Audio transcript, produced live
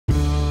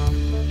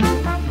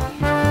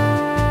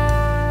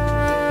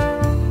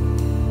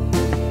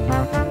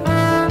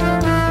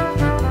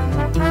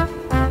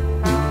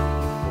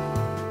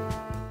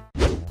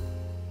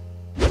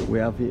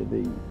have here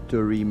the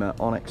Dorema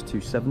Onyx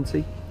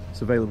 270.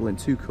 It's available in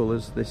two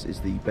colours. This is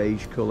the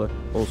beige colour,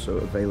 also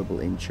available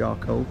in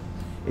charcoal.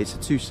 It's a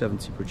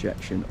 270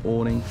 projection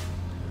awning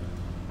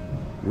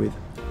with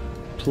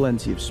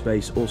plenty of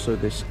space. Also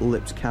this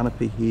lipped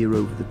canopy here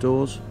over the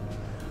doors.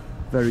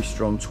 Very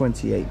strong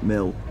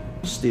 28mm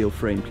steel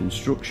frame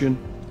construction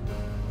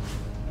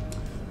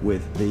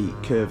with the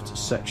curved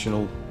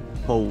sectional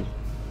pole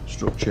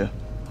structure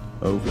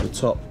over the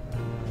top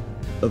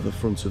of the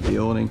front of the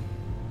awning,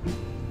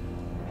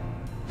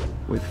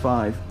 with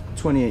 5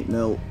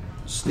 28mm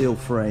steel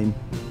frame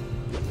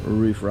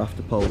roof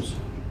rafter poles.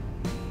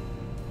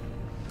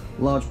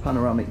 Large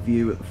panoramic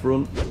view at the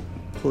front,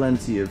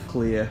 plenty of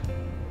clear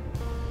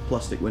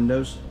plastic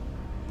windows.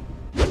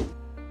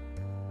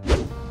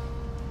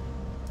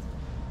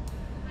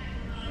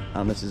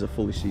 And this is a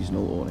fully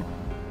seasonal awning.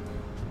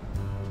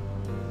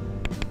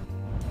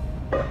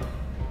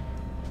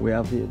 We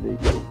have here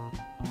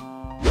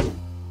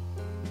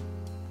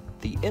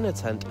the Inner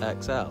Tent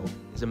XL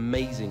is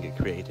amazing at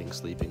creating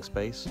sleeping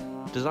space,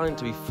 designed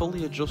to be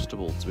fully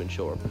adjustable to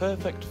ensure a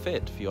perfect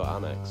fit for your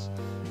annex.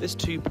 This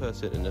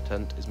two-person inner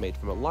tent is made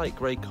from a light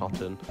grey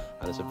cotton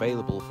and is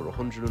available for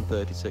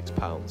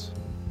 £136.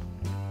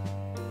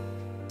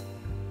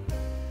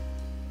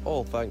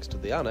 All thanks to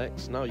the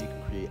annex, now you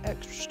can create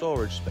extra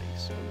storage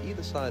space on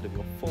either side of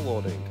your full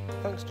awning.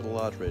 Thanks to the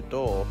large rear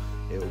door,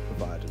 it will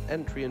provide an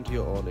entry into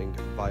your awning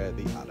via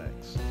the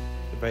annex.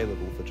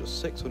 Available for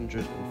just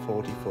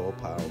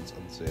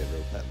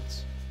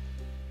 £644.0.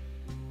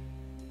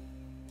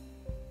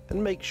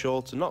 And make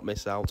sure to not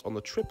miss out on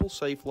the triple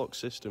safe lock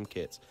system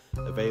kit,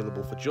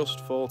 available for just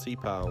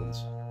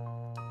 £40.